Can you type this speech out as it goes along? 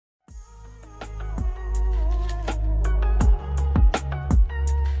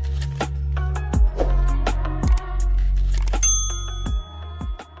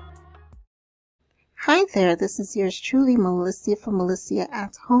Hi there, this is yours truly, Melissa from Melissa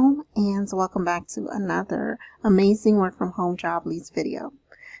at Home, and welcome back to another amazing work from home job leads video.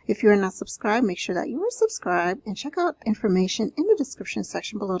 If you are not subscribed, make sure that you are subscribed and check out information in the description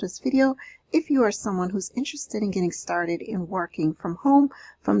section below this video if you are someone who's interested in getting started in working from home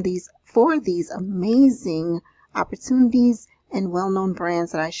for these amazing opportunities and well-known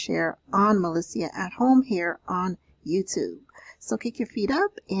brands that I share on Melissa at Home here on YouTube. So kick your feet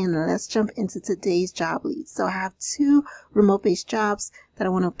up and let's jump into today's job leads. So I have two remote-based jobs that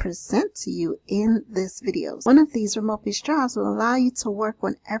I want to present to you in this video. One of these remote-based jobs will allow you to work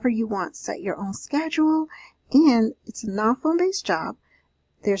whenever you want, set your own schedule, and it's a non-phone-based job.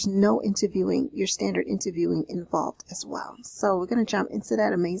 There's no interviewing, your standard interviewing involved as well. So we're going to jump into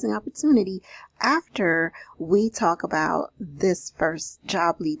that amazing opportunity after we talk about this first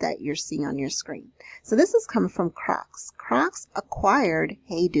job lead that you're seeing on your screen. So this is coming from Crocs. Crocs acquired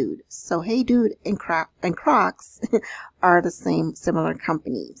Hey Dude. So Hey Dude and Crocs are the similar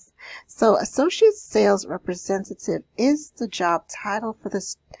companies. So Associate Sales Representative is the job title for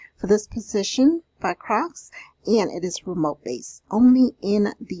this position by Crocs, and it is remote based only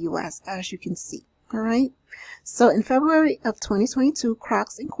in the US, as you can see. All right. So in February of 2022,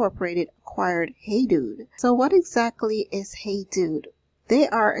 Crocs Incorporated acquired Hey Dude. So what exactly is Hey Dude? They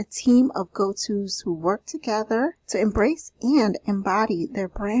are a team of go-tos who work together to embrace and embody their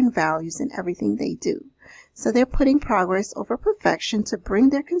brand values in everything they do. So they're putting progress over perfection to bring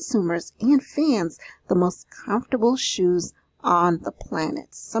their consumers and fans the most comfortable shoes on the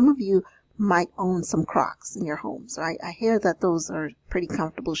planet. Some of you might own some Crocs in your homes, right? I hear that those are pretty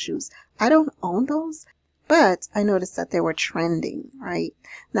comfortable shoes. I don't own those, but I noticed that they were trending, right?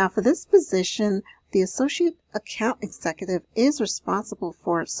 Now for this position, the Associate Account Executive is responsible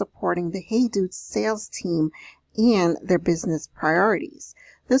for supporting the Hey Dude sales team and their business priorities.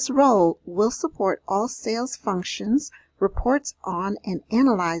 This role will support all sales functions, reports on and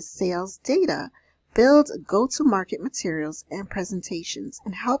analyze sales data, build go-to-market materials and presentations,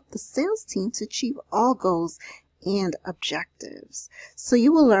 and help the sales team to achieve all goals and objectives. So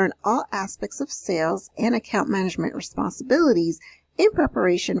you will learn all aspects of sales and account management responsibilities in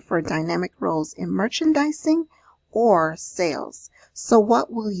preparation for dynamic roles in merchandising or sales. So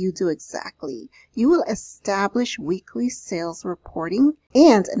what will you do exactly? You will establish weekly sales reporting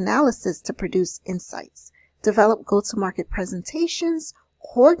and analysis to produce insights, develop go-to-market presentations,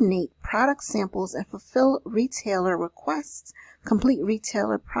 coordinate product samples and fulfill retailer requests, complete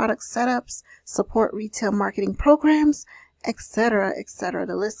retailer product setups, support retail marketing programs, etc., etc.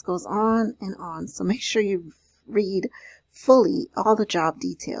 The list goes on and on. So make sure you read fully all the job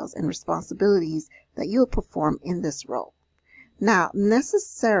details and responsibilities that you'll perform in this role. Now, these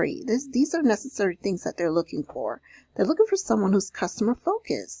are necessary things that they're looking for. They're looking for someone who's customer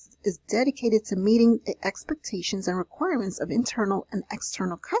focused, is dedicated to meeting the expectations and requirements of internal and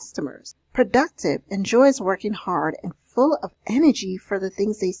external customers, productive, enjoys working hard, and full of energy for the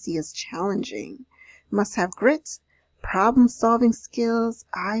things they see as challenging. Must have grit, problem-solving skills,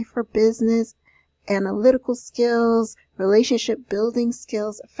 eye for business, analytical skills, relationship building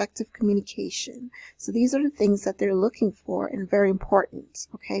skills, effective communication. So these are the things that they're looking for and very important,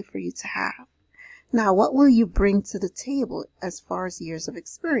 okay, for you to have. Now, what will you bring to the table as far as years of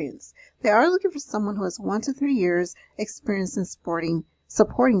experience? They are looking for someone who has 1 to 3 years experience in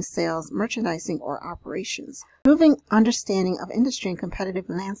supporting sales, merchandising, or operations, proving understanding of industry and competitive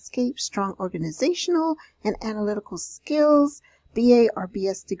landscape, strong organizational and analytical skills. BA or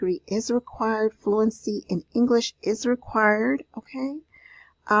BS degree is required. Fluency in English is required, okay?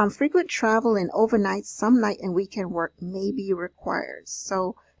 Frequent travel and overnight, some night and weekend work may be required.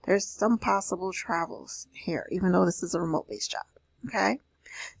 So there's some possible travels here, even though this is a remote-based job, okay?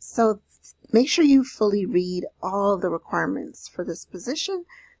 So make sure you fully read all the requirements for this position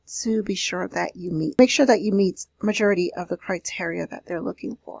to be sure that you meet. Make sure that you meet majority of the criteria that they're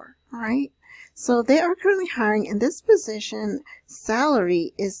looking for, all right? So they are currently hiring in this position.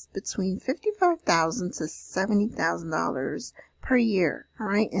 Salary is between $55,000 to $70,000 per year. All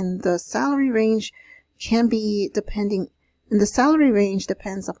right. And the salary range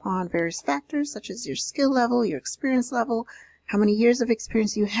depends upon various factors such as your skill level, your experience level, how many years of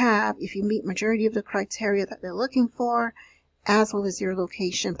experience you have. If you meet majority of the criteria that they're looking for, as well as your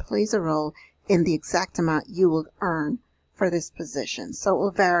location plays a role in the exact amount you will earn for this position. So it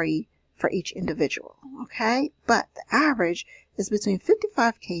will vary for each individual, okay? But the average is between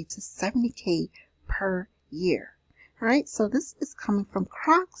 $55K to $70K per year. All right, so this is coming from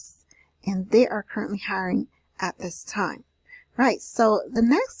Crocs, and they are currently hiring at this time. Right, so the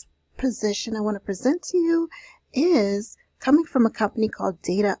next position I want to present to you is coming from a company called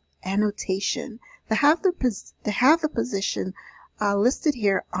Annotation. They have the position listed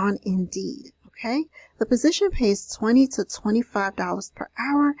here on Indeed. Okay, the position pays $20 to $25 per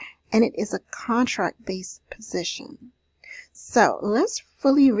hour, and it is a contract-based position. So let's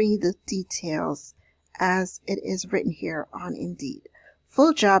fully read the details as it is written here on Indeed.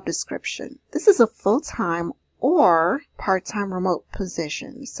 Full job description. This is a full-time or part-time remote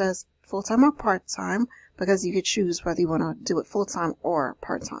position. It says full-time or part-time because you could choose whether you want to do it full-time or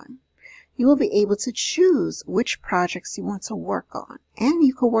part-time. You will be able to choose which projects you want to work on, and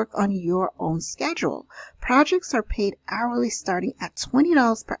you can work on your own schedule. Projects are paid hourly starting at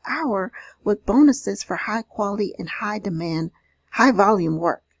 $20 per hour with bonuses for high quality and high volume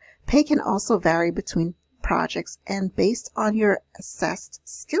work. Pay can also vary between projects and based on your assessed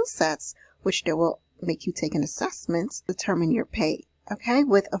skill sets, which they will make you take an assessment, determine your pay. Okay,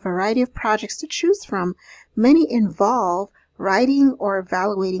 with a variety of projects to choose from, many involve writing or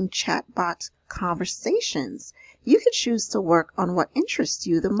evaluating chatbot conversations. You can choose to work on what interests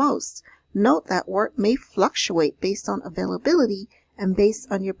you the most. Note that work may fluctuate based on availability and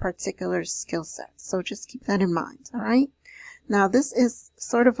based on your particular skill set. So just keep that in mind, all right? Now, this is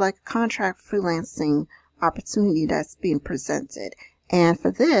sort of like a contract freelancing opportunity that's being presented. And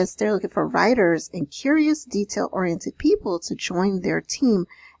for this, they're looking for writers and curious, detail-oriented people to join their team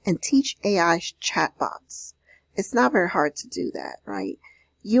and teach AI chatbots. It's not very hard to do that, right?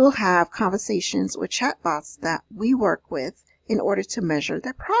 You'll have conversations with chatbots that we work with in order to measure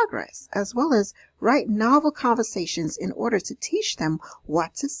their progress, as well as write novel conversations in order to teach them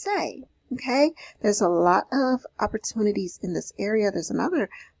what to say. Okay? There's a lot of opportunities in this area. There's another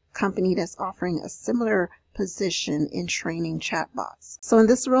company that's offering a similar position in training chatbots. So in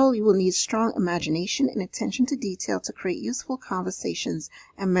this role, you will need strong imagination and attention to detail to create useful conversations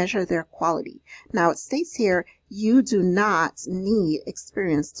and measure their quality. Now, it states here, you do not need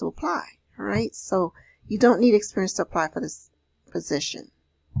experience to apply. All right? So you don't need experience to apply for this position.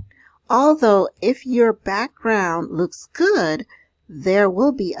 Although, if your background looks good, there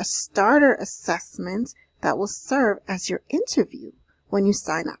will be a starter assessment that will serve as your interview when you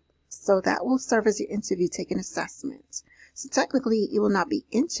sign up. So that will serve as your interview, take an assessment. So technically, you will not be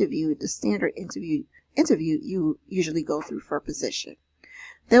interviewed the standard interview you usually go through for a position.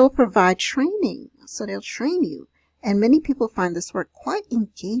 They will provide training, so they'll train you. And many people find this work quite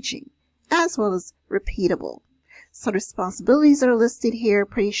engaging, as well as repeatable. So the responsibilities are listed here,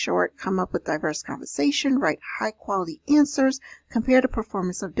 pretty short. Come up with diverse conversation, write high-quality answers, compare the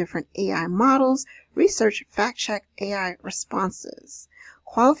performance of different AI models, research, fact-check AI responses.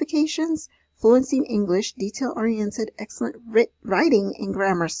 Qualifications: fluency in English, detail-oriented, excellent writing and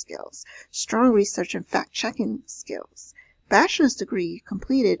grammar skills, strong research and fact-checking skills, bachelor's degree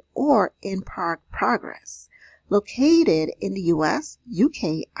completed or in progress, located in the U.S.,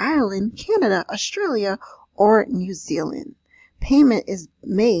 UK, Ireland, Canada, Australia, or New Zealand. Payment is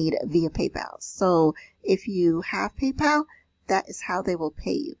made via PayPal. So if you have PayPal, that is how they will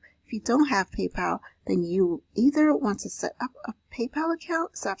pay you. If you don't have PayPal, then you either want to set up a PayPal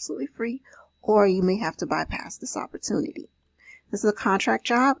account, it's absolutely free, or you may have to bypass this opportunity. This is a contract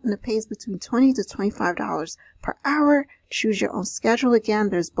job, and it pays between $20 to $25 per hour. Choose your own schedule. Again,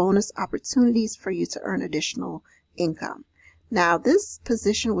 there's bonus opportunities for you to earn additional income. Now, this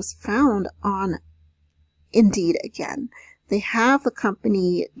position was found on Indeed again. They have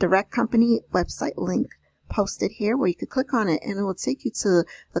the direct company website link posted here where you can click on it and it will take you to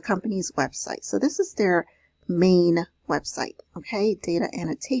the company's website. So this is their main website, okay? Data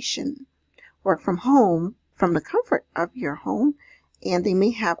annotation. Work from home, from the comfort of your home, and they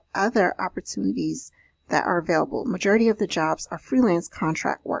may have other opportunities that are available. Majority of the jobs are freelance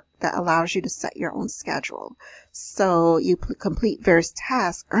contract work that allows you to set your own schedule. So you complete various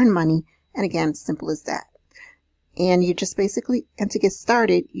tasks, earn money, and again, simple as that. And you just basically, and to get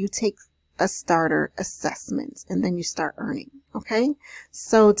started, you take a starter assessment and then you start earning. Okay,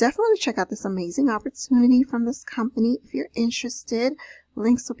 so definitely check out this amazing opportunity from this company. If you're interested,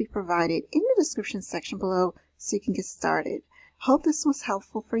 links will be provided in the description section below so you can get started. Hope this was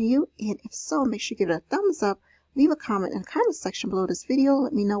helpful for you, and if so, make sure you give it a thumbs up, leave a comment in the comment section below this video.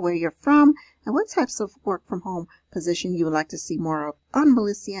 Let me know where you're from and what types of work from home position you would like to see more of on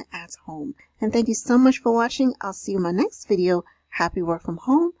Melissa at Home. And thank you so much for watching. I'll see you in my next video. Happy work from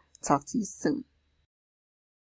home. Talk to you soon.